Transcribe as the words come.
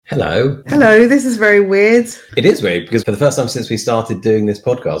Hello. Hello, this is very weird. It is weird because for the first time since we started doing this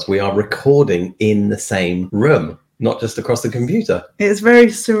podcast, we are recording in the same room, not just across the computer. It's very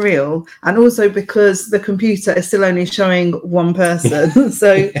surreal. And also because the computer is still only showing one person.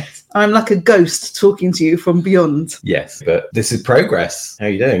 So Yes. I'm like a ghost talking to you from beyond. Yes, but this is progress. How are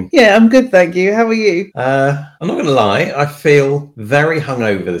you doing? Yeah, I'm good, thank you. How are you? I'm not going to lie. I feel very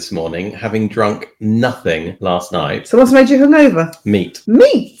hungover this morning, having drunk nothing last night. So what's made you hungover? Meat.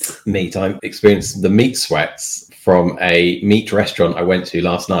 Meat? I experienced the meat sweats from a meat restaurant I went to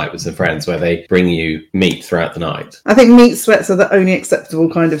last night with some friends where they bring you meat throughout the night. I think meat sweats are the only acceptable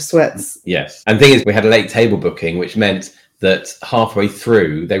kind of sweats. Yes. And the thing is, we had a late table booking, which meant that halfway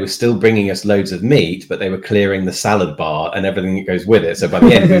through, they were still bringing us loads of meat, but they were clearing the salad bar and everything that goes with it. So by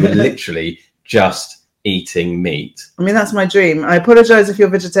the end, we were literally just eating meat. I mean, that's my dream. I apologise if you're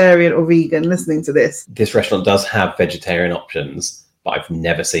vegetarian or vegan listening to this. This restaurant does have vegetarian options, but I've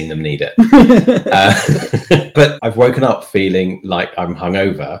never seen them need it. But I've woken up feeling like I'm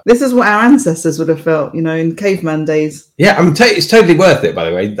hungover. This is what our ancestors would have felt, in caveman days. Yeah, it's totally worth it, by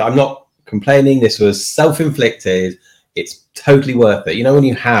the way. I'm not complaining. This was self-inflicted. It's totally worth it. When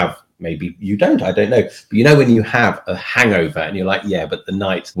you have, maybe you don't, I don't know. But when you have a hangover and you're like, yeah, but the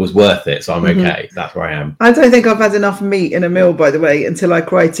night was worth it, so I'm okay. That's where I am. I don't think I've had enough meat in a meal, by the way, until I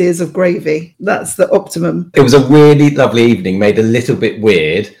cry tears of gravy. That's the optimum. It was a really lovely evening, made a little bit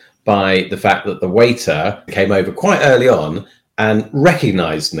weird by the fact that the waiter came over quite early on and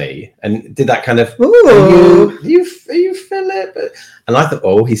recognised me and did that kind of, Ooh. Are you Philip? And I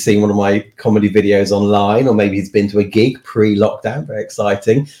thought, he's seen one of my comedy videos online, or maybe he's been to a gig pre-lockdown. Very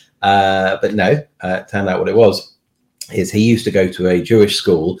exciting. But no, turned out what it was is he used to go to a Jewish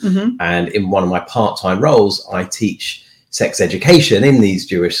school, and in one of my part-time roles, I teach sex education in these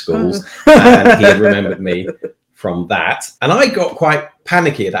Jewish schools, and he had remembered me from that. And I got quite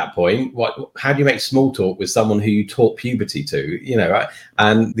panicky at that point. How do you make small talk with someone who you taught puberty to,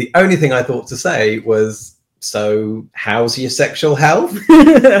 And the only thing I thought to say was, so how's your sexual health?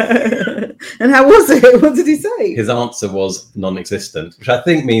 And how was it? What did he say? His answer was non-existent, which I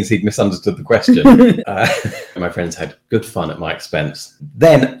think means he'd misunderstood the question. My friends had good fun at my expense.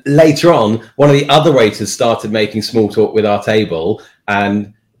 Then later on, one of the other waiters started making small talk with our table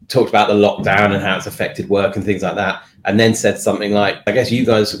and talked about the lockdown and how it's affected work and things like that. And then said something like, I guess you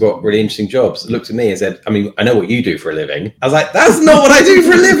guys have got really interesting jobs. Looked at me and said, I know what you do for a living. I was like, that's not what I do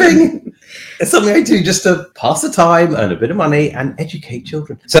for a living. It's something I do just to pass the time, earn a bit of money, and educate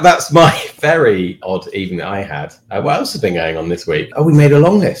children. So that's my very odd evening that I had. What else has been going on this week? We made a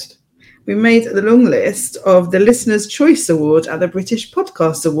long list. We made the long list of the Listener's Choice Award at the British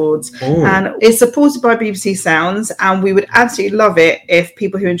Podcast Awards. Ooh. And it's supported by BBC Sounds, and we would absolutely love it if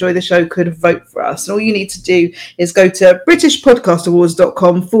people who enjoy the show could vote for us. And all you need to do is go to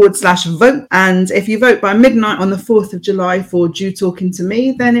britishpodcastawards.com/vote. And if you vote by midnight on the 4th of July for Jew Talking to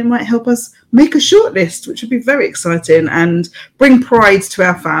Me, then it might help us make a shortlist, which would be very exciting and bring pride to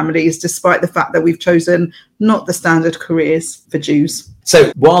our families, despite the fact that we've chosen not the standard careers for Jews.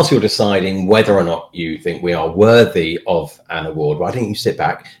 So whilst you're deciding whether or not you think we are worthy of an award, why don't you sit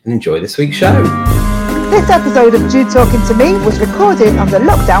back and enjoy this week's show? This episode of Jew Talking to Me was recorded under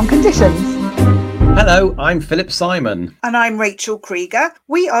lockdown conditions. Hello, I'm Philip Simon. And I'm Rachel Krieger.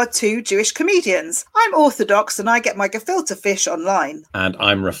 We are two Jewish comedians. I'm Orthodox and I get my gefilte fish online. And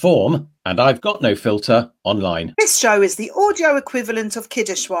I'm Reform, and I've got no filter online. This show is the audio equivalent of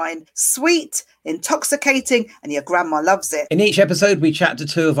Kiddush wine. Sweet, intoxicating, and your grandma loves it. In each episode, we chat to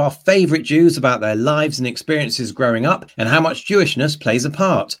two of our favourite Jews about their lives and experiences growing up and how much Jewishness plays a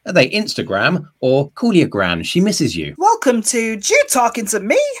part. Are they Instagram or call your gran, she misses you? Welcome to Jew Talking to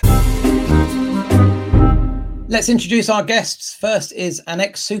Me. Let's introduce our guests. First is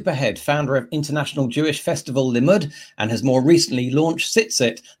Anek Superhead, founder of International Jewish Festival Limud, and has more recently launched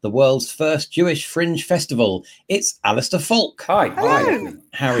Tzitzit, the world's first Jewish fringe festival. It's Alistair Falk. Hi. Hello.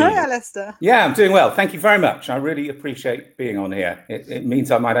 How are Hi, you? Alistair. Yeah, I'm doing well. Thank you very much. I really appreciate being on here. It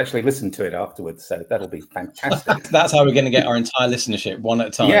means I might actually listen to it afterwards, so that'll be fantastic. That's how we're going to get our entire listenership, one at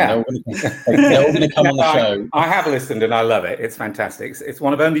a time. Yeah. They're all going to come on the show. I have listened and I love it. It's fantastic. It's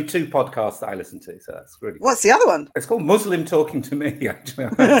one of only two podcasts that I listen to, so that's really cool. What's the other one? It's called Muslim Talking to Me, actually.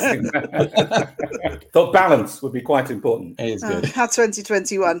 Thought balance would be quite important. It is good. How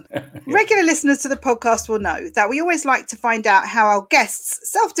 2021. Regular listeners to the podcast will know that we always like to find out how our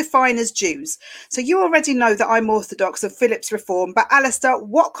guests self-define as Jews. So you already know that I'm Orthodox and Philip's Reform, but Alistair,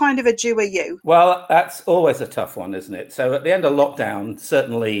 what kind of a Jew are you? Well, that's always a tough one, isn't it? So at the end of lockdown,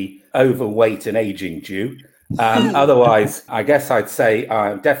 certainly overweight and aging Jew. Otherwise, I guess I'd say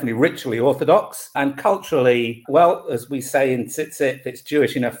I'm definitely ritually Orthodox and culturally, well, as we say in Tzitzit, if it's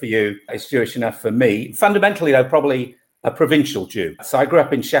Jewish enough for you, it's Jewish enough for me. Fundamentally, though, probably a provincial Jew. So I grew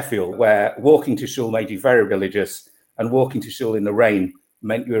up in Sheffield, where walking to shul made you very religious, and walking to shul in the rain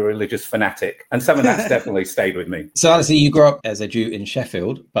meant you were a religious fanatic. And some of that's definitely stayed with me. So, Alistair, you grew up as a Jew in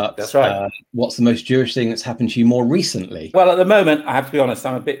Sheffield, but That's right. What's the most Jewish thing that's happened to you more recently? Well, at the moment, I have to be honest,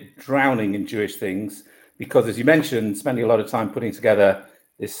 I'm a bit drowning in Jewish things because, as you mentioned, spending a lot of time putting together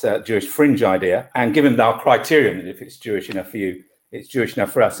this Jewish fringe idea. And given our criterion that if it's Jewish enough for you, it's Jewish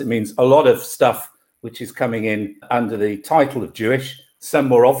enough for us, it means a lot of stuff which is coming in under the title of Jewish, some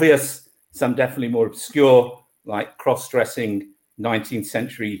more obvious, some definitely more obscure, like cross-dressing 19th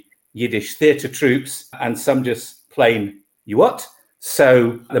century Yiddish theatre troupes, and some just plain you what?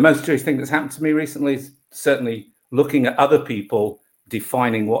 So the most Jewish thing that's happened to me recently is certainly looking at other people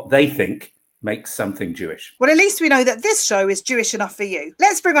defining what they think makes something Jewish. Well, at least we know that this show is Jewish enough for you.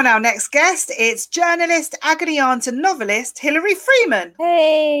 Let's bring on our next guest. It's journalist, agony aunt and novelist Hilary Freeman.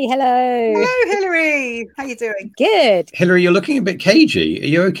 Hey, hello. Hello, Hilary. How you doing? Good. Hilary, you're looking a bit cagey. Are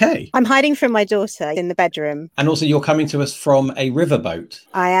you okay? I'm hiding from my daughter in the bedroom. And also, you're coming to us from a riverboat.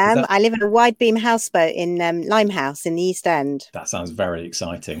 I am. I live in a wide beam houseboat in Limehouse in the East End. That sounds very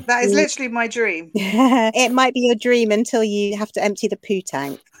exciting. That is literally my dream. It might be your dream until you have to empty the poo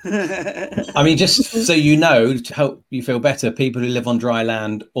tank. I mean, just so you know, to help you feel better, people who live on dry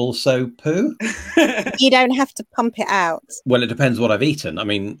land also poo? You don't have to pump it out. Well, it depends what I've eaten. I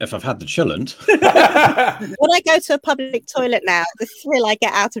mean, if I've had the chulent. When I go to a public toilet now, the thrill I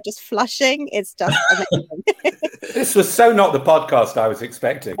get out of just flushing is just amazing. This was so not the podcast I was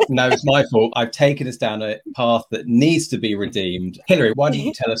expecting. No, it's my fault. I've taken us down a path that needs to be redeemed. Hilary, why don't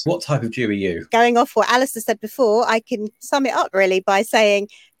you tell us, what type of Jew are you? Going off what Alistair said before, I can sum it up really by saying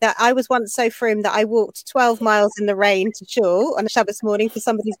that I was once so frum that I walked 12 miles in the rain to shul on a Shabbos morning for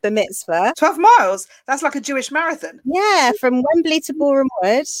somebody's bar mitzvah. 12 miles? That's like a Jewish marathon. Yeah, from Wembley to Boreham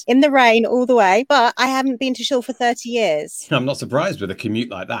Wood in the rain all the way. But I haven't been to shul for 30 years. I'm not surprised with a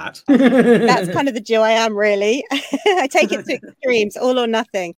commute like that. That's kind of the Jew I am, really. I take it to extremes, all or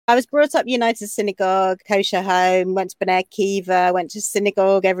nothing. I was brought up United Synagogue, kosher home, went to B'nai Akiva, went to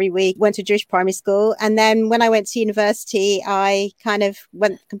synagogue every week, went to Jewish primary school. And then when I went to university, I kind of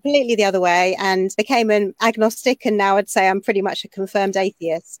went completely the other way and became an agnostic, and now I'd say I'm pretty much a confirmed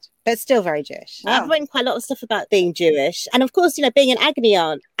atheist, but still very Jewish. Wow. I've written quite a lot of stuff about being Jewish, and of course, you know, being an agony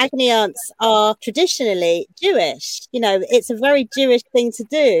aunt. Agony aunts are traditionally Jewish. You know, it's a very Jewish thing to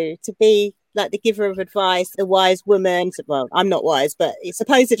do, to be like the giver of advice, the wise woman. Well, I'm not wise, but it's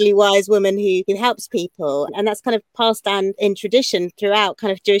supposedly wise woman who helps people. And that's kind of passed down in tradition throughout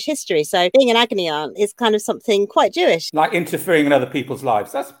kind of Jewish history. So being an agony aunt is kind of something quite Jewish. Like interfering in other people's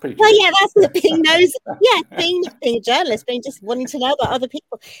lives. That's pretty Jewish. Well, yeah, that's the being nosy. Yeah, being a journalist, being just wanting to know about other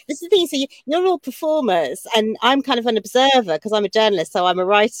people. This is the thing. So you're all performers, and I'm kind of an observer because I'm a journalist, so I'm a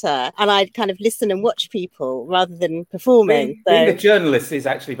writer, and I kind of listen and watch people rather than performing. Being a journalist is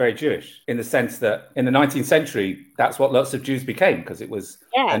actually very Jewish in the sense that in the 19th century, that's what lots of Jews became, because it was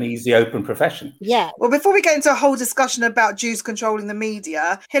an easy, open profession. Yeah. Well, before we get into a whole discussion about Jews controlling the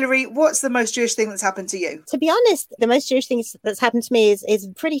media, Hilary, what's the most Jewish thing that's happened to you? To be honest, the most Jewish thing that's happened to me is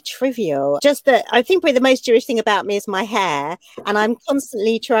pretty trivial. Just that I think probably the most Jewish thing about me is my hair, and I'm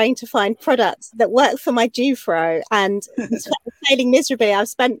constantly trying to find products that work for my Jewfro, and it's failing miserably. I've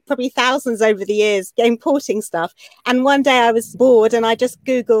spent probably thousands over the years importing stuff, and one day I was bored and I just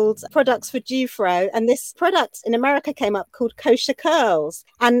Googled products for Jewfro, and this product in America came up called Kosher Curls,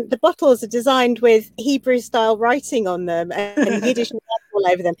 and the bottles are designed with Hebrew style writing on them and Yiddish all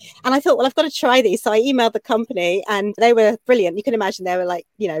over them. And I thought, well, I've got to try these. So I emailed the company, and they were brilliant. You can imagine they were like,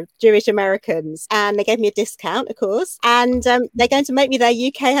 you know, Jewish Americans, and they gave me a discount, of course, and they're going to make me their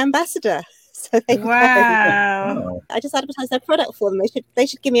UK ambassador. So Wow. I just advertised their product for them. They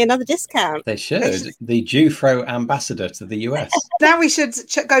should give me another discount. They should. The Jewfro ambassador to the US. Now we should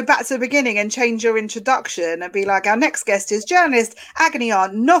go back to the beginning and change your introduction and be like, our next guest is journalist, agony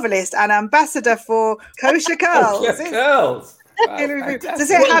aunt, novelist, and ambassador for Kosher Curls. Kosher Curls. Wow, Does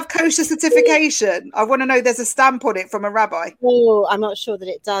it have kosher certification? I want to know, there's a stamp on it from a rabbi. Oh, I'm not sure that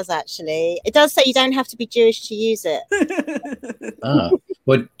it does, actually. It does say you don't have to be Jewish to use it.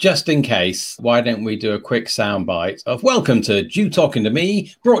 Well, just in case, why don't we do a quick soundbite of Welcome to Jew Talking to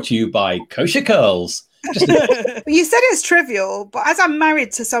Me, brought to you by Kosher Curls. You said it's trivial, but as I'm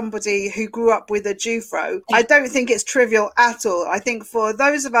married to somebody who grew up with a Jewfro, I don't think it's trivial at all. I think for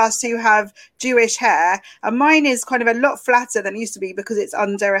those of us who have Jewish hair, and mine is kind of a lot flatter than it used to be because it's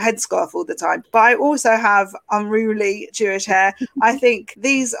under a headscarf all the time, but I also have unruly Jewish hair. I think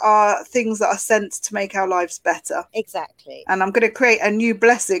these are things that are sent to make our lives better. Exactly. And I'm going to create a new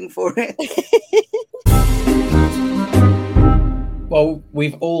blessing for it. Well,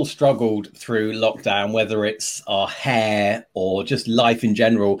 we've all struggled through lockdown, whether it's our hair or just life in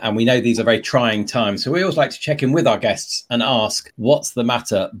general. And we know these are very trying times. So we always like to check in with our guests and ask, what's the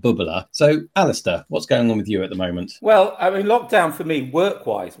matter, Bubbler? So, Alistair, what's going on with you at the moment? Well, I mean, lockdown for me,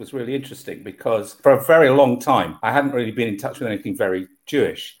 work-wise, was really interesting because for a very long time, I hadn't really been in touch with anything very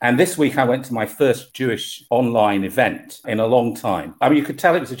Jewish. And this week I went to my first Jewish online event in a long time. I mean, you could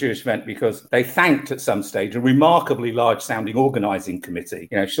tell it was a Jewish event because they thanked at some stage a remarkably large sounding organising committee,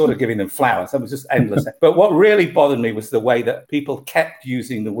 short of giving them flowers. It was just endless. But what really bothered me was the way that people kept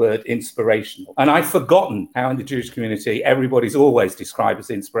using the word inspirational. And I'd forgotten how in the Jewish community, everybody's always described as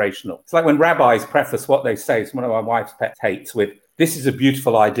inspirational. It's like when rabbis preface what they say, it's one of my wife's pet hates, with, "This is a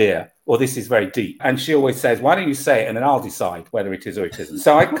beautiful idea," or "this is very deep." And she always says, "Why don't you say it and then I'll decide whether it is or it isn't."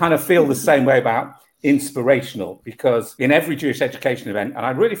 So I kind of feel the same way about inspirational, because in every Jewish education event, and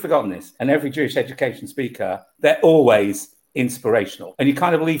I'd really forgotten this, and every Jewish education speaker, they're always inspirational. And you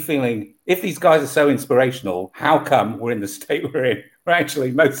kind of leave feeling, if these guys are so inspirational, how come we're in the state we're in? Where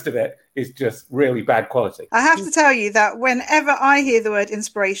actually most of it is just really bad quality. I have to tell you that whenever I hear the word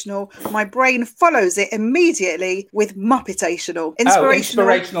inspirational, my brain follows it immediately with muppetational.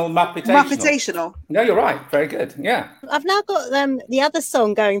 Inspirational, muppetational. Muppetational. No, you're right. Very good. Yeah. I've now got the other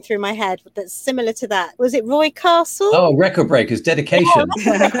song going through my head that's similar to that. Was it Roy Castle? Oh, Record Breakers, Dedication.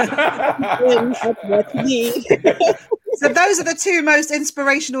 So those are the two most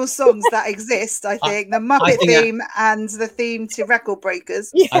inspirational songs that exist, I think. The Muppet theme and the theme to Record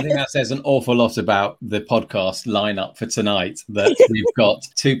Breakers. I think that says an awful lot about the podcast lineup for tonight, that we've got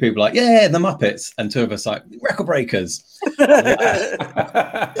two people like, yeah, the Muppets, and two of us like, Record Breakers.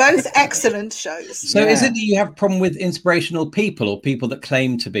 Both excellent shows. So is it that you have a problem with inspirational people or people that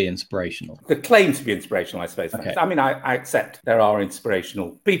claim to be inspirational? The claim to be inspirational, I suppose. Okay. I mean, I accept there are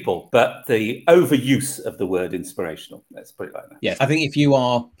inspirational people, but the overuse of the word inspirational, let's put it like that. Yes, I think if you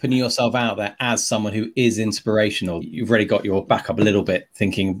are putting yourself out there as someone who is inspirational, you've already got your back up a little bit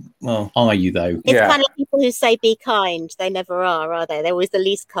thinking, well, are you though? It's kind of people who say be kind. They never are they? They're always the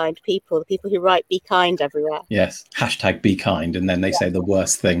least kind people, the people who write be kind everywhere. Yes. Hashtag be kind, and then they say the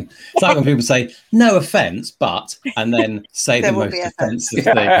worst thing. It's like when people say no offense, but, and then say the most offensive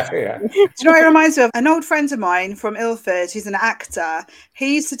thing. Yeah. Do you know what it reminds me of? An old friend of mine from Ilford, who's an actor.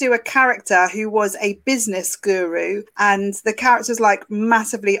 He used to do a character who was a business guru, and the character's like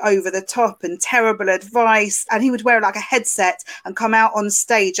massively over the top and terrible advice. And he would wear like a headset and come out on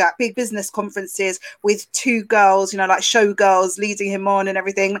stage at big business conferences with two girls, like showgirls leading him on and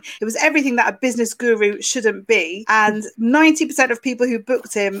everything. It was everything that a business guru shouldn't be. And 90% of people who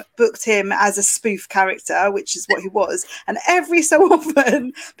booked him as a spoof character, which is what he was. And every so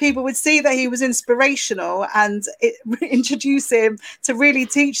often, people would see that he was inspirational and introduce him to really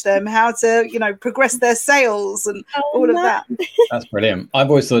teach them how to, progress their sales and all of that. That's brilliant. I've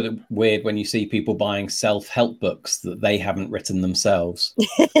always thought it weird when you see people buying self-help books that they haven't written themselves.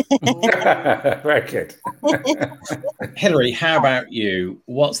 Very good. Hilary, how about you?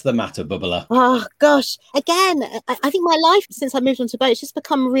 What's the matter, Bubbler? Oh, gosh. Again, I think my life since I moved onto boats just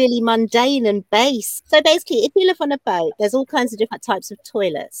become really mundane and base. So basically, if you live on a boat, there's all kinds of different types of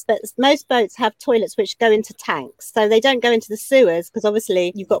toilets, but most boats have toilets which go into tanks. So they don't go into the sewers because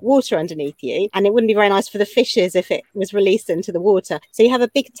obviously you've got water underneath you, and it wouldn't be very nice for the fishes if it was released into the water. So you have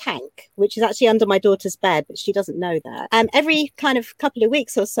a big tank, which is actually under my daughter's bed, but she doesn't know that. Every kind of couple of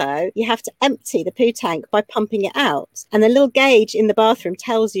weeks or so, you have to empty the poo tank by pumping it out. And the little gauge in the bathroom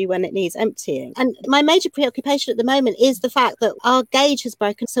tells you when it needs emptying. And my major preoccupation at the moment is the fact that our gauge has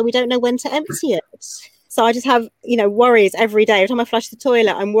broken, so we don't know when to empty it. So I just have, worries every day. Every time I flush the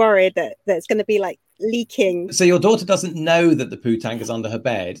toilet, I'm worried that it's going to be like leaking. So your daughter doesn't know that the poo tank is under her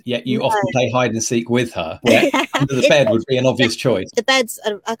bed, yet you often play hide and seek with her. Where under the bed would be an obvious choice. The beds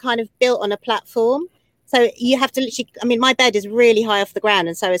are kind of built on a platform. So you have to literally, I mean, my bed is really high off the ground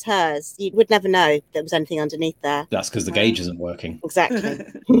and so is hers. You would never know there was anything underneath there. That's because the gauge isn't working. Exactly.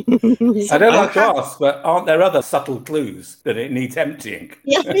 I don't like to ask, but aren't there other subtle clues that it needs emptying?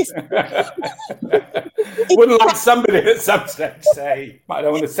 Yes. Wouldn't like somebody at some stage say, I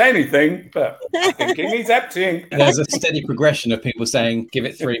don't want to say anything, but I think it needs emptying. There's a steady progression of people saying, give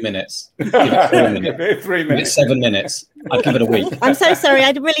it 3 minutes. Give it 4 minutes. Give it 3 Give it minutes. 7 minutes. I'd give it a week. I'm so sorry.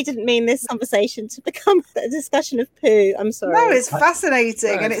 I really didn't mean this conversation to become a discussion of poo. I'm sorry. No, it's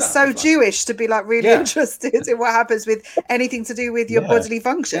fascinating, and it's so Jewish to be like really interested in what happens with anything to do with your bodily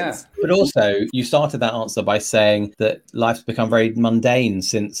functions. But also, you started that answer by saying that life's become very mundane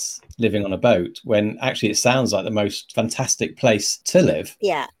since living on a boat, when actually it sounds like the most fantastic place to live.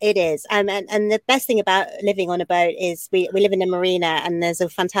 Yeah, it is. And the best thing about living on a boat is we live in a marina, and there's a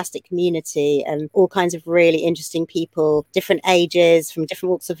fantastic community and all kinds of really interesting people, different ages, from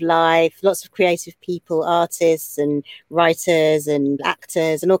different walks of life, lots of creative people, artists and writers and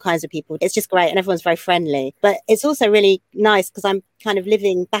actors and all kinds of people. It's just great, and everyone's very friendly. But it's also really nice because I'm kind of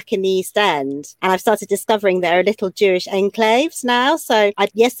living back in the East End, and I've started discovering there are little Jewish enclaves now. So I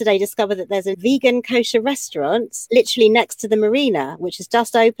yesterday discovered that there's a vegan kosher restaurant literally next to the marina, which has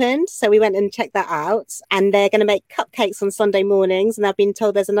just opened. So we went and checked that out, and they're going to make cupcakes on Sunday mornings. And I've been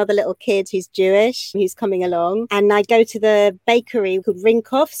told there's another little kid who's Jewish who's coming along. And I go to the bakery called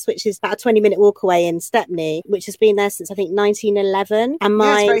Rinkoff's, which is about a 20-minute walk away in Stepney, which has been there since I think 1911. And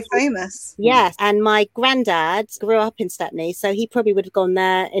it's very famous. Yes, and my granddad grew up in Stepney, so he probably would have gone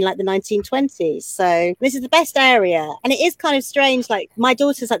there in like the 1920s. So this is the best area, and it is kind of strange. Like, my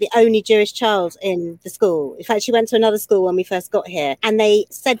daughter's like the only Jewish child in the school. In fact, she went to another school when we first got here, and they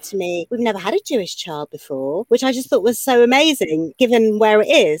said to me, we've never had a Jewish child before, which I just thought was so amazing given where it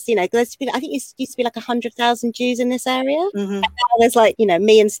is. You know, I think it used to be like 100,000 Jews in this area. Mm-hmm. And now there's like, you know,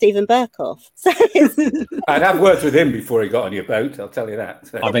 me and Stephen Berkoff. So I'd have worked with him before he got on your boat, I'll tell you that.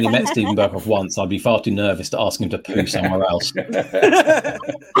 So. I've only met Stephen Berkoff once. I'd be far too nervous to ask him to poo somewhere else.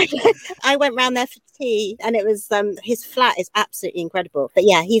 I went round there for tea, and it was his flat is absolutely incredible. But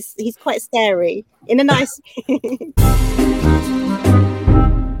yeah, he's quite scary in a nice.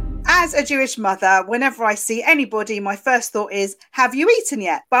 As a Jewish mother, whenever I see anybody, my first thought is, have you eaten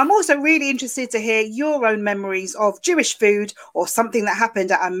yet? But I'm also really interested to hear your own memories of Jewish food or something that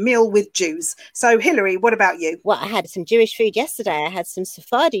happened at a meal with Jews. So, Hilary, what about you? Well, I had some Jewish food yesterday. I had some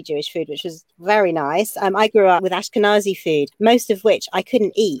Sephardi Jewish food, which was very nice. I grew up with Ashkenazi food, most of which I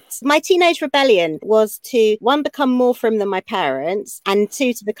couldn't eat. My teenage rebellion was to, one, become more frum than my parents, and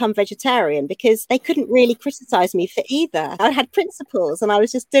two, to become vegetarian, because they couldn't really criticize me for either. I had principles, and I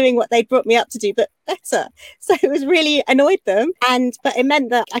was just doing what they brought me up to do, but better. So it was really annoyed them. But it meant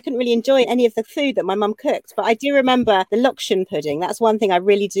that I couldn't really enjoy any of the food that my mum cooked. But I do remember the lokshen pudding. That's one thing I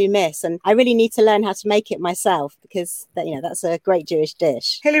really do miss. And I really need to learn how to make it myself, because that's a great Jewish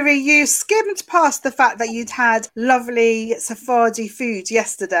dish. Hilary, you skimmed past the fact that you'd had lovely Sephardi food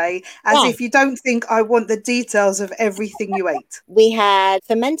yesterday, as if you don't think I want the details of everything you ate. We had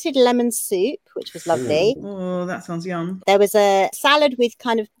fermented lemon soup, which was lovely. Oh, that sounds yum. There was a salad with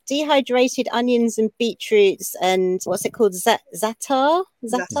kind of dehydrated onions and beetroots and what's it called? Za'atar,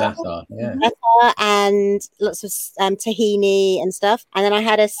 yeah. Za'atar, and lots of tahini and stuff. And then I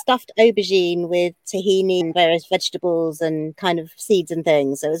had a stuffed aubergine with tahini and various vegetables and kind of seeds and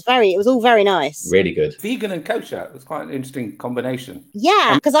things. So it was all very nice. Really good. Vegan and kosher. It was quite an interesting combination.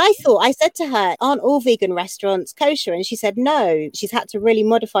 Yeah, because I said to her, aren't all vegan restaurants kosher? And she said no. She's had to really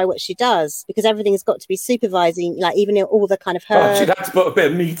modify what she does because everything's got to be supervising, like even all the kind of herbs. She'd have to put a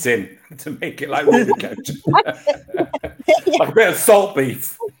bit of meat in to make it like really kosher. Like a bit of salt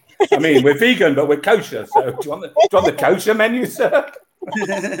beef. I mean, we're vegan, but we're kosher. So do you want the kosher menu, sir?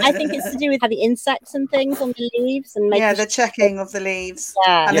 I think it's to do with having insects and things on the leaves and the checking of the leaves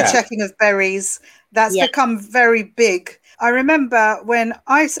and the the checking of berries. That's become very big. I remember when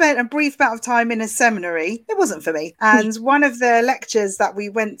I spent a brief amount of time in a seminary, it wasn't for me. And one of the lectures that we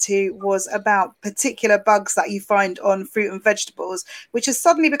went to was about particular bugs that you find on fruit and vegetables, which has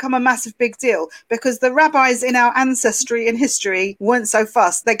suddenly become a massive big deal because the rabbis in our ancestry and history weren't so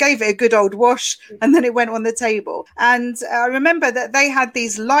fussed. They gave it a good old wash and then it went on the table. And I remember that they had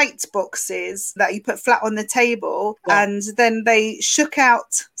these light boxes that you put flat on the table and then they shook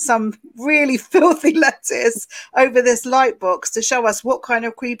out some really filthy lettuce over this light light box to show us what kind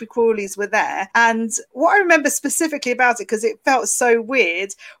of creepy crawlies were there. And what I remember specifically about it, because it felt so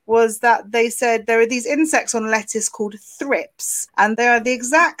weird, was that they said there are these insects on lettuce called thrips, and they are the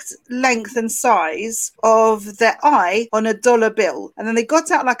exact length and size of their eye on a dollar bill. And then they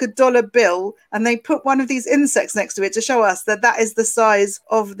got out like a dollar bill and they put one of these insects next to it to show us that that is the size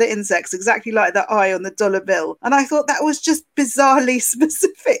of the insects, exactly like the eye on the dollar bill. And I thought that was just bizarrely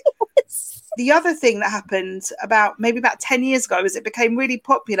specific. The other thing that happened about 10 years ago is it became really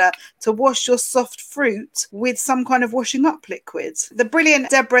popular to wash your soft fruit with some kind of washing up liquid. The brilliant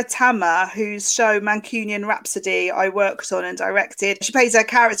Deborah Tammer, whose show Mancunian Rhapsody I worked on and directed, she plays her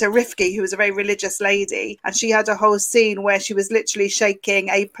character Rifki, who was a very religious lady, and she had a whole scene where she was literally shaking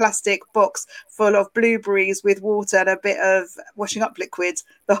a plastic box full of blueberries with water and a bit of washing up liquid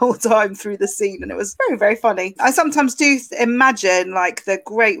the whole time through the scene, and it was very, very funny. I sometimes do imagine like the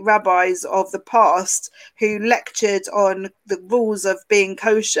great rabbis of the past who lectured on the rules of being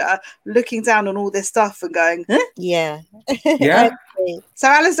kosher, looking down on all this stuff and going, huh? Yeah. So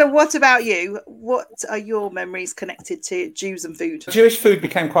Alistair, what about you? What are your memories connected to Jews and food? Jewish food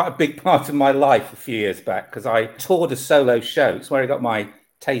became quite a big part of my life a few years back because I toured a solo show. It's where I got my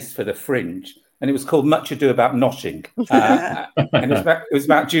taste for the fringe. And it was called Much Ado About Noshing. And it was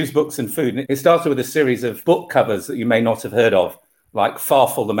about Jews, books and food. And it started with a series of book covers that you may not have heard of, like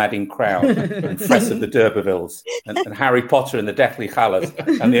Farfel the Madding Crowd, and Fress of the D'Urbervilles, and Harry Potter and the Deathly Hallows,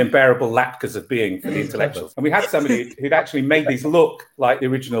 and the Unbearable Lapkas of Being for the Intellectuals. And we had somebody who'd actually made these look like the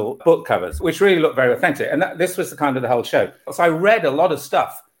original book covers, which really looked very authentic. And this was the whole show. So I read a lot of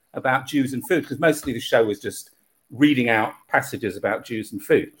stuff about Jews and food, because mostly the show was just reading out passages about Jews and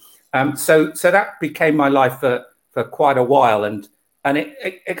food. So that became my life for quite a while, and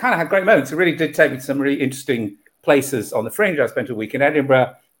it kind of had great moments. It really did take me to some really interesting places on the fringe. I spent a week in Edinburgh. It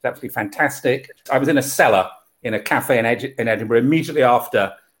was absolutely fantastic. I was in a cellar in a cafe in Edinburgh immediately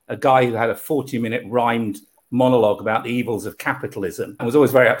after a guy who had a 40-minute rhymed monologue about the evils of capitalism and was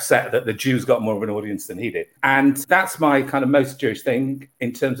always very upset that the Jews got more of an audience than he did. And that's my kind of most Jewish thing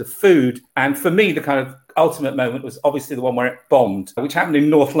in terms of food. And for me, the kind of ultimate moment was obviously the one where it bombed, which happened in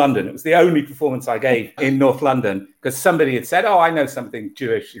North London. It was the only performance I gave in North London because somebody had said, oh, I know something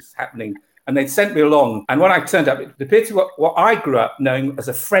Jewish is happening. And they'd sent me along. And when I turned up, it appeared to what I grew up knowing as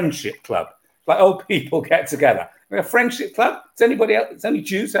a friendship club. Like old people get together. A friendship club? Does anybody else? Does only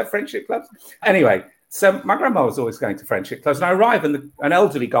Jews have friendship clubs? Anyway, so my grandma was always going to friendship clubs. And I arrive and an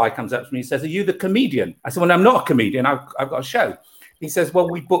elderly guy comes up to me and says, are you the comedian? I said, well, I'm not a comedian. I've got a show. He says, well,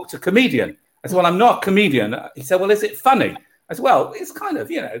 we booked a comedian. I said, well, I'm not a comedian. He said, well, is it funny? I said, well, it's kind of,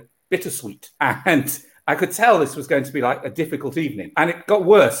 bittersweet. And I could tell this was going to be like a difficult evening. And it got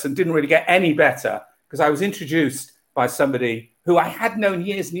worse and didn't really get any better because I was introduced by somebody who I had known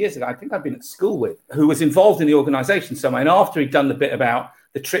years and years ago. I think I'd been at school with, who was involved in the organisation somewhere. And after he'd done the bit about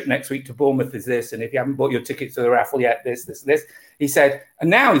the trip next week to Bournemouth is this, and if you haven't bought your tickets to the raffle yet, this, he said, I'm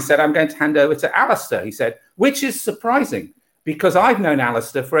going to hand over to Alistair. He said, which is surprising because I've known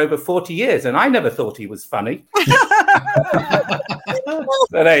Alistair for over 40 years and I never thought he was funny.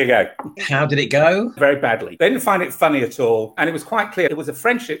 So there you go. How did it go? Very badly. They didn't find it funny at all. And it was quite clear it was a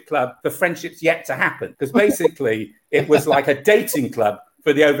friendship club for friendships yet to happen. Because basically it was like a dating club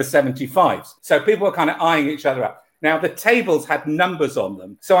for the over 75s. So people were kind of eyeing each other up. Now, the tables had numbers on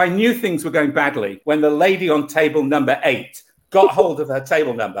them. So I knew things were going badly when the lady on table number 8 got hold of her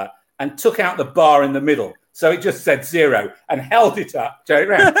table number and took out the bar in the middle. So it just said 0 and held it up. So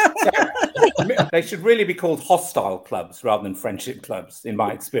they should really be called hostile clubs rather than friendship clubs, in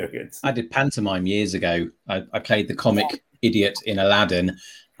my experience. I did pantomime years ago. I played the comic idiot in Aladdin.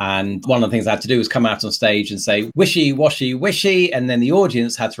 And one of the things I had to do was come out on stage and say, wishy, washy, wishy. And then the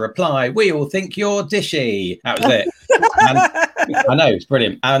audience had to reply, we all think you're dishy. That was it. And I know, it's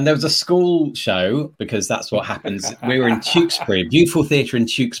brilliant. And there was a school show, because that's what happens. We were in Tewkesbury, beautiful theatre in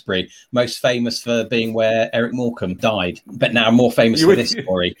Tewkesbury, most famous for being where Eric Morecambe died, but now more famous for this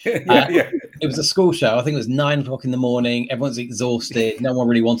story. It was a school show. I think it was 9 o'clock in the morning. Everyone's exhausted. No one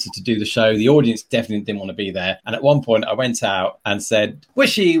really wanted to do the show. The audience definitely didn't want to be there. And at one point I went out and said,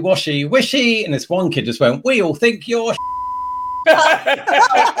 wishy, washy, wishy. And this one kid just went, we all think you're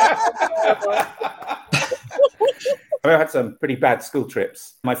I had some pretty bad school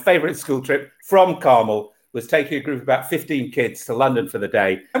trips. My favourite school trip from Carmel was taking a group of about 15 kids to London for the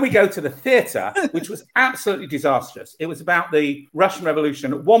day. And we go to the theatre, which was absolutely disastrous. It was about the Russian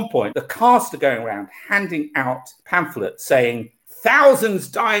Revolution. At one point, the cast are going around handing out pamphlets saying, thousands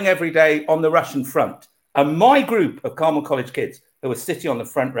dying every day on the Russian front. And my group of Carmel College kids who were sitting on the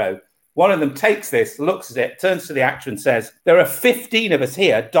front row, one of them takes this, looks at it, turns to the actor and says, there are 15 of us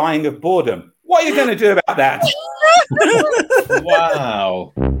here dying of boredom. What are you going to do about that?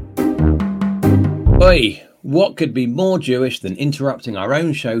 Wow. Oi, what could be more Jewish than interrupting our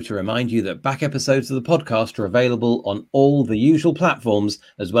own show to remind you that back episodes of the podcast are available on all the usual platforms,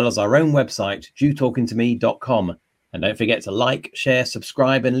 as well as our own website, JewTalkingToMe.com. And don't forget to like, share,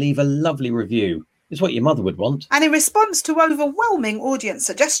 subscribe, and leave a lovely review. It's what your mother would want. And in response to overwhelming audience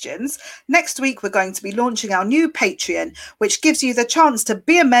suggestions, next week we're going to be launching our new Patreon, which gives you the chance to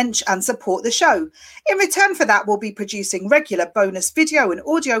be a mensch and support the show. In return for that, we'll be producing regular bonus video and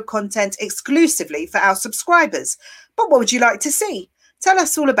audio content exclusively for our subscribers. But what would you like to see? Tell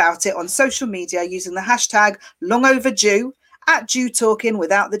us all about it on social media using the hashtag LongOverJew at Jew Talking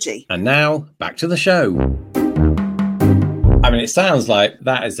without the G. And now, back to the show. I mean, it sounds like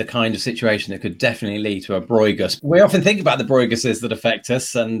that is the kind of situation that could definitely lead to a Broigus. We often think about the Broiguses that affect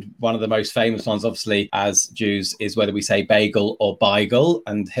us, and one of the most famous ones, obviously, as Jews, is whether we say bagel or beigel.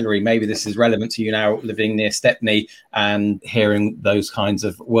 And Hilary, maybe this is relevant to you now, living near Stepney and hearing those kinds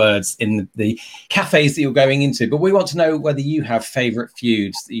of words in the cafes that you're going into. But we want to know whether you have favourite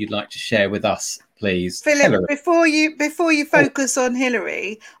feuds that you'd like to share with us. Please, Philip, Hilary. before you focus on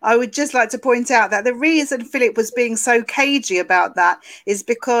Hilary, I would just like to point out that the reason Philip was being so cagey about that is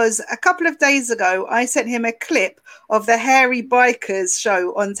because a couple of days ago I sent him a clip of the Hairy Bikers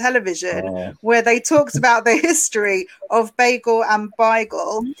show on television where they talked about the history of bagel and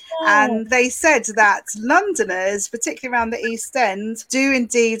beigel, and they said that Londoners, particularly around the East End, do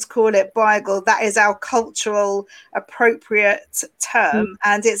indeed call it beigel. That is our cultural appropriate term,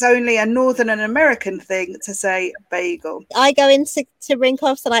 and it's only a Northern and American thing to say bagel. I go into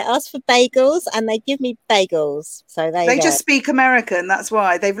Rinkoffs and I ask for bagels, and they give me bagels. So they just speak American. That's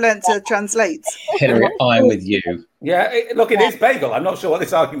why they've learned to translate. Hilary, I'm with you. Yeah, look, it is bagel. I'm not sure what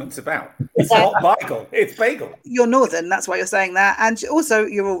this argument's about. It's not bagel. It's bagel. You're Northern. That's why you're saying that. And also,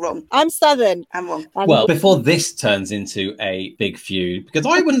 you're all wrong. I'm Southern. I'm wrong. Well, before this turns into a big feud, because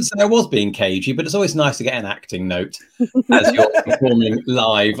I wouldn't say I was being cagey, but it's always nice to get an acting note as you're performing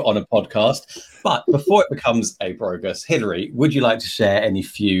live on a podcast. But before it becomes a Brogus, Hilary, would you like to share any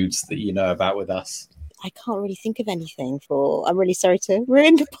feuds that you know about with us? I can't really think of anything I'm really sorry to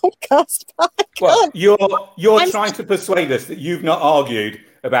ruin the podcast. Well, you're trying to persuade us that you've not argued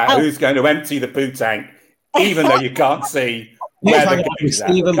about who's going to empty the poo tank, even though you can't see where the poo is at.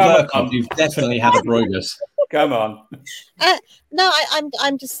 Stephen Burkhardt, you've definitely had a Brogus. Come on. No,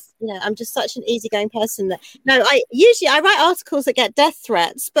 I'm just, I'm just such an easygoing person that I write articles that get death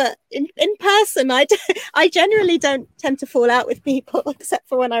threats, but in person, I generally don't tend to fall out with people except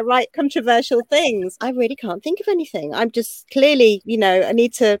for when I write controversial things. I really can't think of anything. I'm just clearly, I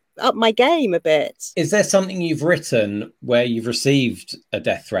need to up my game a bit. Is there something you've written where you've received a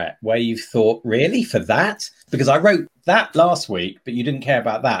death threat where you've thought, really, for that? Because I wrote that last week, but you didn't care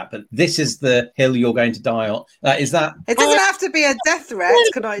about that. But this is the hill you're going to die on. Is that? It doesn't have to be a death threat.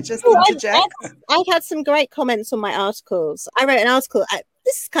 Can I just interject? I've had some great comments on my articles. I wrote an article.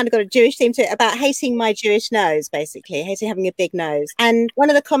 This has kind of got a Jewish theme to it about hating my Jewish nose, basically, hating having a big nose. And one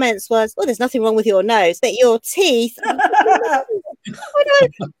of the comments was, "Oh, there's nothing wrong with your nose, but your teeth."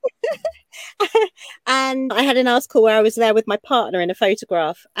 And I had an article where I was there with my partner in a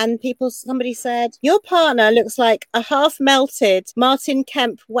photograph, and somebody said, "Your partner looks like a half melted Martin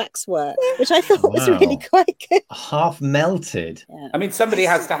Kemp waxwork," which I thought was really quite good. Half melted. Yeah. I mean, somebody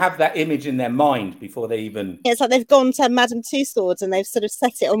has to have that image in their mind before they even. It's like they've gone to Madame Tussauds and they've sort of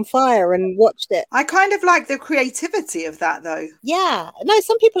set it on fire and watched it. I kind of like the creativity of that, though. Yeah. No,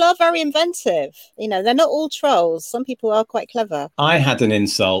 some people are very inventive. They're not all trolls. Some people are quite clever. I had an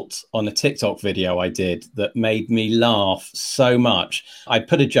insult on a TikTok video I did that made me laugh so much. I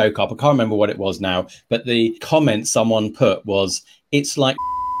put a joke up. I can't remember what it was now, but the comment someone put was, "It's like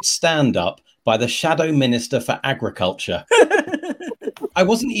stand-up by the Shadow Minister for Agriculture." I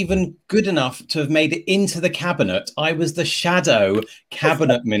wasn't even good enough to have made it into the cabinet. I was the shadow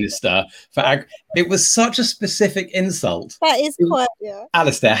cabinet minister for It was such a specific insult. That is quite, yeah.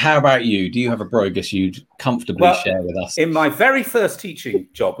 Alistair, how about you? Do you have a Brogus you'd comfortably share with us? In my very first teaching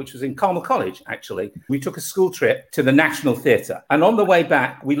job, which was in Carmel College, actually, we took a school trip to the National Theatre. And on the way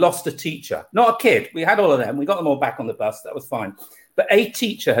back, we lost a teacher. Not a kid. We had all of them. We got them all back on the bus. That was fine. But a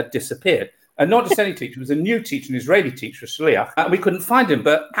teacher had disappeared. And not just any teacher, it was a new teacher, an Israeli teacher, a shliach. And we couldn't find him.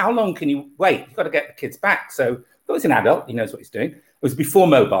 But how long can you wait? You've got to get the kids back. So if he's an adult, he knows what he's doing. It was before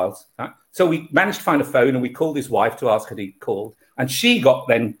mobiles. Right? So we managed to find a phone and we called his wife to ask had he called. And she got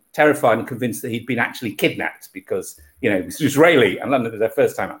then terrified and convinced that he'd been actually kidnapped because, he was Israeli and London was their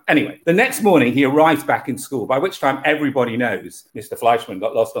first time out. Anyway, the next morning he arrives back in school, by which time everybody knows Mr. Fleischman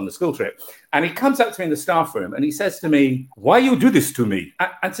got lost on the school trip. And he comes up to me in the staff room and he says to me, "Why you do this to me?"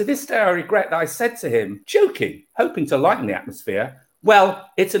 And to this day, I regret that I said to him, joking, hoping to lighten the atmosphere, "Well,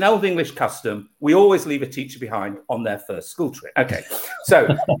 it's an old English custom. We always leave a teacher behind on their first school trip." Okay, so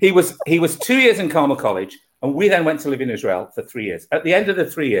he was 2 years in Carmel College, and we then went to live in Israel for 3 years. At the end of the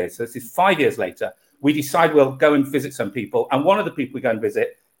 3 years, so this is 5 years later, we decide we'll go and visit some people. And one of the people we go and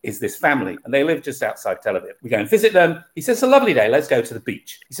visit is this family, and they live just outside Tel Aviv. We go and visit them. He says, "It's a lovely day. Let's go to the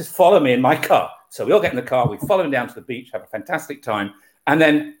beach." He says, "Follow me in my car." So we all get in the car. We follow him down to the beach, have a fantastic time. And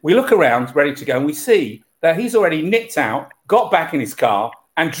then we look around, ready to go, and we see that he's already nipped out, got back in his car,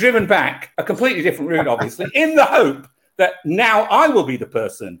 and driven back a completely different route, obviously, in the hope that now I will be the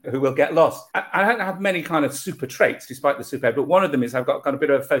person who will get lost. I don't have many kind of super traits, despite the super, but one of them is I've got kind of a bit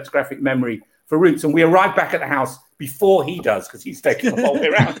of a photographic memory for routes. And we arrive back at the house before he does, because he's taking the whole way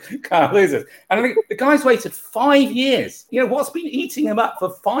around. Can't lose us. And I think the guy's waited 5 years. What's been eating him up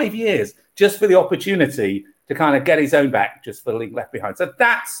for 5 years just for the opportunity to kind of get his own back just for being left behind. So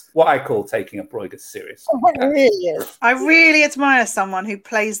that's what I call taking a Bruegel serious. It really is. I really admire someone who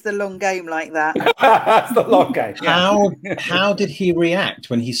plays the long game like that. That's the long game. Yeah. How did he react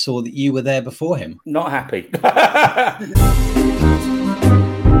when he saw that you were there before him? Not happy.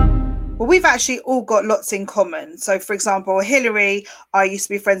 Well, we've actually all got lots in common. So, for example, Hilary, I used to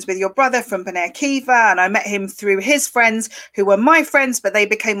be friends with your brother from Bnei Akiva, and I met him through his friends who were my friends, but they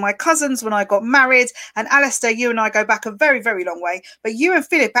became my cousins when I got married. And Alistair, you and I go back a very, very long way. But you and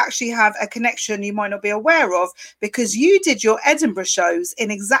Philip actually have a connection you might not be aware of, because you did your Edinburgh shows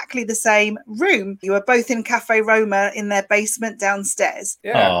in exactly the same room. You were both in Cafe Roma in their basement downstairs.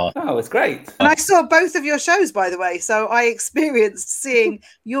 Yeah. Oh, it's great. And I saw both of your shows, by the way. So I experienced seeing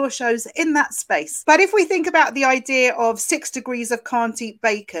your shows in that space. But if we think about the idea of 6 degrees of can't eat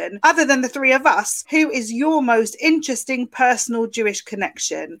bacon, other than the three of us, who is your most interesting personal Jewish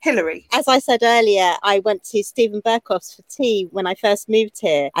connection? Hilary. As I said earlier, I went to Stephen Berkoff's for tea when I first moved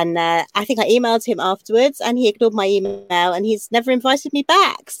here. And I think I emailed him afterwards and he ignored my email and he's never invited me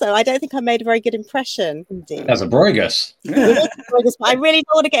back. So I don't think I made a very good impression. Indeed. As a Bruegel. Yeah. I really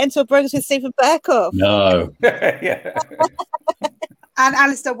don't want to get into a Bruegel with Stephen Berkoff. No. Yeah. And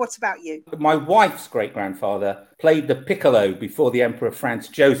Alistair, what about you? My wife's great-grandfather played the piccolo before the Emperor Franz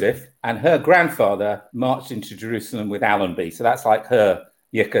Joseph, and her grandfather marched into Jerusalem with Allenby. So that's like her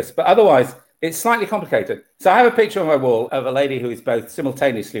yikus. But otherwise, it's slightly complicated. So I have a picture on my wall of a lady who is both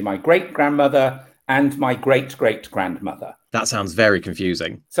simultaneously my great-grandmother and my great-great-grandmother. That sounds very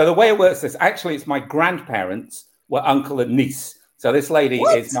confusing. So the way it works is actually it's my grandparents were uncle and niece. So this lady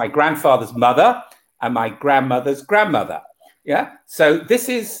is my grandfather's mother and my grandmother's grandmother. Yeah. So this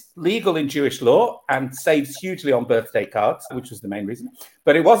is legal in Jewish law and saves hugely on birthday cards, which was the main reason.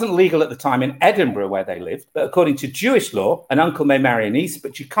 But it wasn't legal at the time in Edinburgh where they lived. But according to Jewish law, an uncle may marry a niece,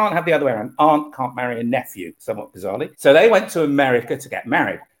 but you can't have the other way around. An aunt can't marry a nephew, somewhat bizarrely. So they went to America to get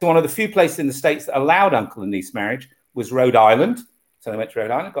married. So one of the few places in the States that allowed uncle and niece marriage was Rhode Island. So they went to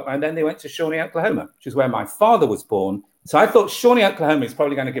Rhode Island, got married, and then they went to Shawnee, Oklahoma, which is where my father was born. So I thought Shawnee, Oklahoma is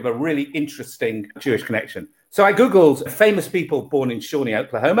probably going to give a really interesting Jewish connection. So I Googled famous people born in Shawnee,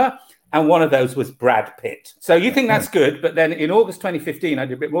 Oklahoma, and one of those was Brad Pitt. So you think that's good, but then in August 2015, I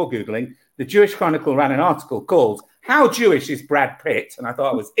did a bit more Googling. The Jewish Chronicle ran an article called "How Jewish is Brad Pitt?" And I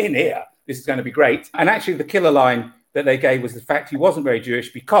thought I was in here. This is going to be great. And actually the killer line that they gave was the fact he wasn't very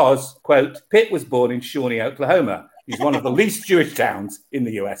Jewish because, quote, Pitt was born in Shawnee, Oklahoma. He's one of the least Jewish towns in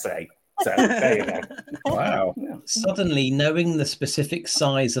the USA. So there you go. Wow. Suddenly, knowing the specific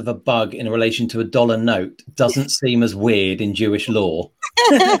size of a bug in relation to a dollar note doesn't seem as weird in Jewish law.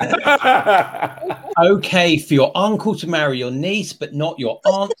 Okay, for your uncle to marry your niece, but not your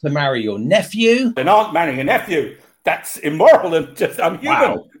aunt to marry your nephew. An aunt marrying a nephew. That's immoral and just unhuman.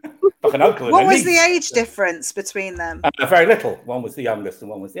 Wow. Like an uncle and what a was niece. the age difference between them? Very little. One was the youngest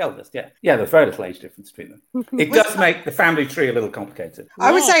and one was the eldest. Yeah, there's very little age difference between them. It does make the family tree a little complicated.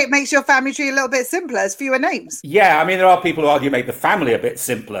 I would say it makes your family tree a little bit simpler. There's fewer names. Yeah, I mean, there are people who argue make the family a bit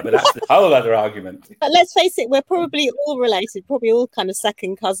simpler, but that's a whole other argument. But let's face it, we're probably all related, probably all kind of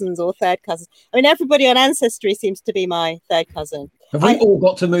second cousins or third cousins. I mean, everybody on Ancestry seems to be my third cousin. Have we all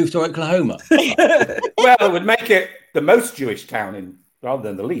got to move to Oklahoma? Well, it would make it the most Jewish town in rather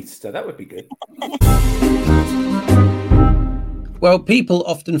than the least, so that would be good. Well, people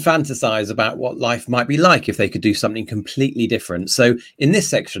often fantasize about what life might be like if they could do something completely different. So in this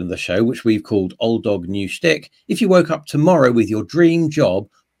section of the show, which we've called Old Dog New Shtick, if you woke up tomorrow with your dream job,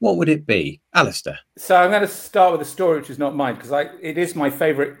 what would it be? Alistair. So I'm going to start with a story which is not mine, because it is my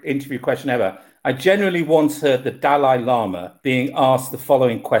favorite interview question ever. I genuinely once heard the Dalai Lama being asked the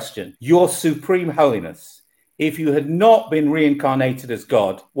following question: Your Supreme Holiness, if you had not been reincarnated as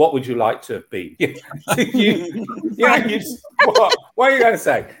God, what would you like to have been? What are you going to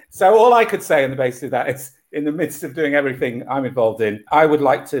say? So all I could say on the basis of that is, in the midst of doing everything I'm involved in, I would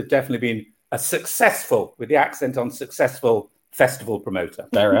like to definitely be a successful, with the accent on successful, festival promoter.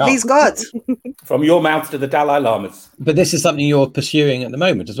 Please God. From your mouth to the Dalai Lama's. But this is something you're pursuing at the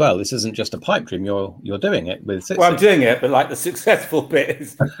moment as well. This isn't just a pipe dream. You're doing it with Tsitsi. Well, I'm doing it, but like the successful bit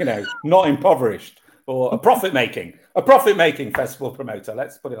is, not impoverished, or a profit-making festival promoter.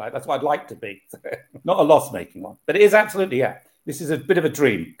 Let's put it like that's what I'd like to be. Not a loss-making one. But it is absolutely, this is a bit of a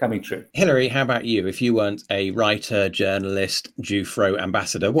dream coming true. Hilary, how about you? If you weren't a writer, journalist, Jufro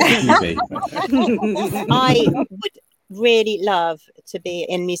ambassador, what would you be? I would really love to be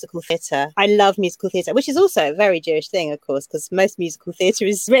in musical theatre. I love musical theatre, which is also a very Jewish thing, of course, because most musical theatre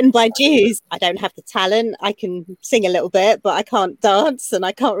is written by Jews. I don't have the talent. I can sing a little bit, but I can't dance and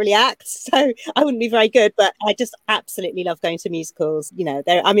I can't really act. So I wouldn't be very good, but I just absolutely love going to musicals.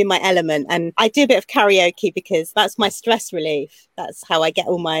 I'm in my element, and I do a bit of karaoke because that's my stress relief. That's how I get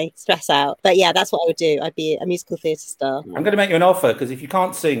all my stress out. But yeah, that's what I would do. I'd be a musical theatre star. I'm going to make you an offer, because if you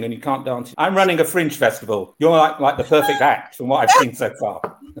can't sing and you can't dance, I'm running a fringe festival. You're like the perfect act from what I've seen so far.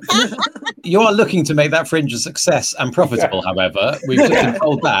 You are looking to make that fringe a success and profitable, however. We've just been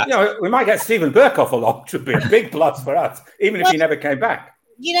told that. We might get Stephen Burkoff along, which would be a big plus for us, even if he never came back.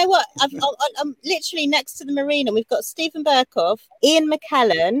 You know what? I'm literally next to the marina. We've got Stephen Burkoff, Ian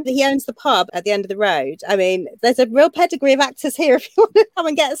McKellen. He owns the pub at the end of the road. I mean, there's a real pedigree of actors here if you want to come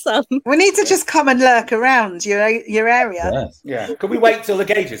and get some. We need to just come and lurk around your area. Yes. Yeah. Could we wait till the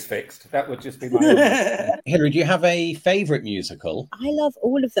gauge is fixed? That would just be my Hilary, do you have a favourite musical? I love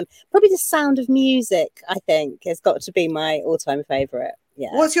all of them. Probably The Sound of Music, I think, has got to be my all-time favourite. Yeah.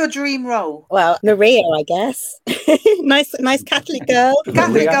 What's your dream role? Well, Maria, I guess. nice Catholic girl.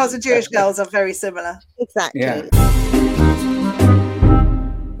 Catholic girls and Jewish girls are very similar. Exactly. Yeah.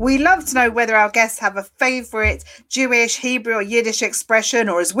 We love to know whether our guests have a favourite Jewish, Hebrew or Yiddish expression,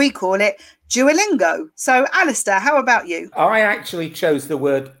 or as we call it, Jewilingo. So, Alistair, how about you? I actually chose the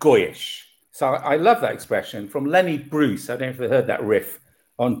word goyish. So I love that expression from Lenny Bruce. I don't know if you've heard that riff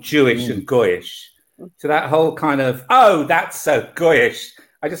on Jewish and goyish. So that whole kind of, oh, that's so goyish.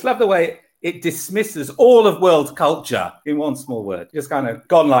 I just love the way it dismisses all of world culture in one small word. Just kind of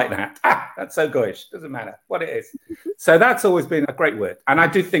gone like that. That's so goyish. Doesn't matter what it is. So that's always been a great word. And I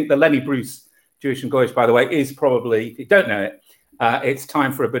do think the Lenny Bruce Jewish and goyish, by the way, is probably, if you don't know it, it's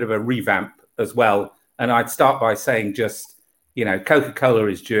time for a bit of a revamp as well. And I'd start by saying just, Coca-Cola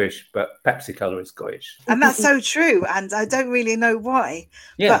is Jewish, but Pepsi-Cola is goyish. And that's so true. And I don't really know why.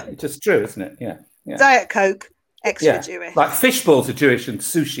 Yeah, it's just true, isn't it? Yeah. Diet Coke, extra Jewish. Like fish balls are Jewish and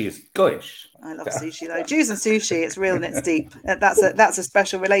sushi is goyish. I love sushi though. Jews and sushi, it's real and it's deep. That's a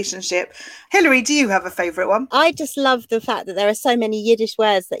special relationship. Hilary, do you have a favourite one? I just love the fact that there are so many Yiddish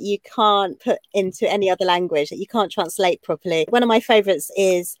words that you can't put into any other language, that you can't translate properly. One of my favourites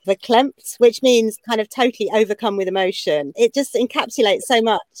is verklempt, which means kind of totally overcome with emotion. It just encapsulates so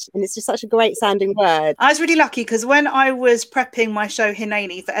much, and it's just such a great sounding word. I was really lucky because when I was prepping my show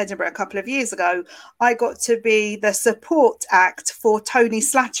Hineni for Edinburgh a couple of years ago, I got to be the support act for Tony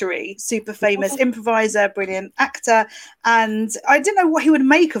Slattery, super famous improviser, brilliant actor, and I didn't know what he would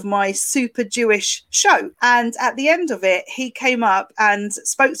make of my super Jewish show. And at the end of it, he came up and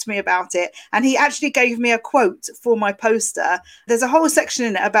spoke to me about it, and he actually gave me a quote for my poster. There's a whole section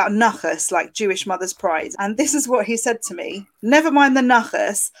in it about nachas, like Jewish mother's pride, and this is what he said to me: "Never mind the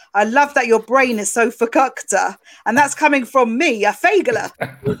nachas, I love that your brain is so fakakta," and that's coming from me, a fagela.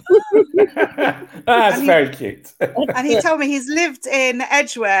 That's very cute. And he told me he's lived in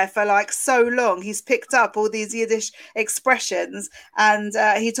Edgware for like so long. He's picked up all these Yiddish expressions, and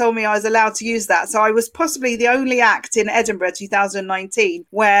he told me I was allowed to use that. So I was possibly the only act in Edinburgh 2019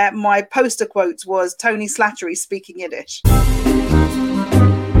 where my poster quote was Tony Slattery speaking Yiddish.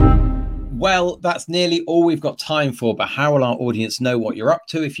 Well, that's nearly all we've got time for, but how will our audience know what you're up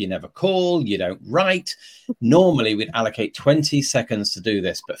to if you never call, you don't write? Normally, we'd allocate 20 seconds to do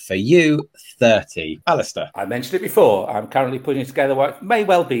this, but for you, 30. Alistair. I mentioned it before. I'm currently putting together what may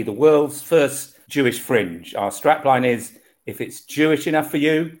well be the world's first Jewish fringe. Our strapline is, if it's Jewish enough for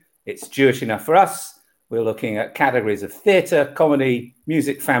you, it's Jewish enough for us. We're looking at categories of theatre, comedy,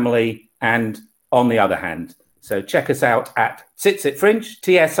 music, family, and on the other hand. So check us out at Tzitzit Fringe,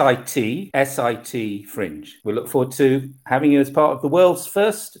 TSIT Fringe. We look forward to having you as part of the world's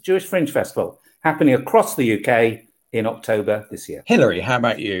first Jewish Fringe Festival, happening across the UK in October this year. Hilary, how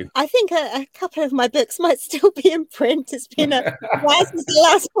about you? I think a couple of my books might still be in print. It's been a while since the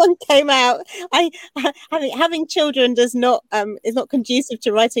last one came out. Having children is not conducive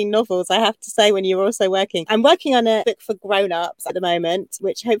to writing novels, I have to say, when you're also working. I'm working on a book for grown-ups at the moment,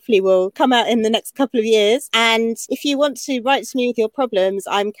 which hopefully will come out in the next couple of years. And if you want to write to me with your problems,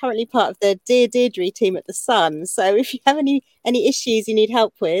 I'm currently part of the Dear Deirdre team at The Sun. So if you have any issues you need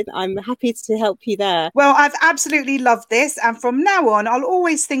help with, I'm happy to help you there. Well, I've absolutely loved this, and from now on I'll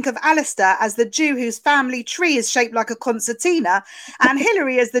always think of Alistair as the Jew whose family tree is shaped like a concertina, and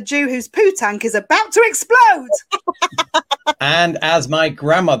Hilary as the Jew whose poo tank is about to explode. And as my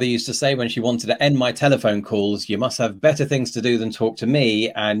grandmother used to say when she wanted to end my telephone calls, you must have better things to do than talk to me,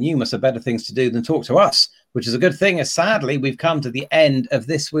 and you must have better things to do than talk to us, which is a good thing, as sadly we've come to the end of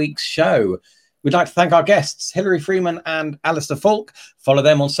this week's show. We'd like to thank our guests, Hilary Freeman and Alistair Falk. Follow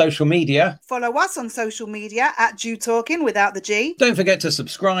them on social media. Follow us on social media at Jew Talking without the G. Don't forget to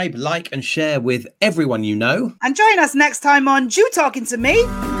subscribe, like and share with everyone you know. And join us next time on Jew Talking to Me.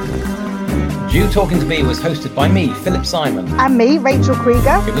 Jew Talking to Me was hosted by me, Philip Simon. And me, Rachel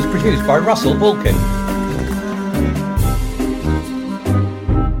Krieger. It was produced by Russell Balkin.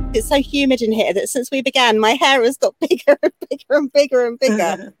 It's so humid in here that since we began, my hair has got bigger and bigger and bigger and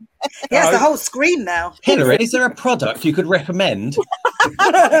bigger. Yes, the whole screen now. Hilary, is there a product you could recommend?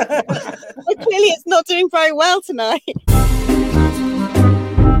 Well, clearly it's not doing very well tonight.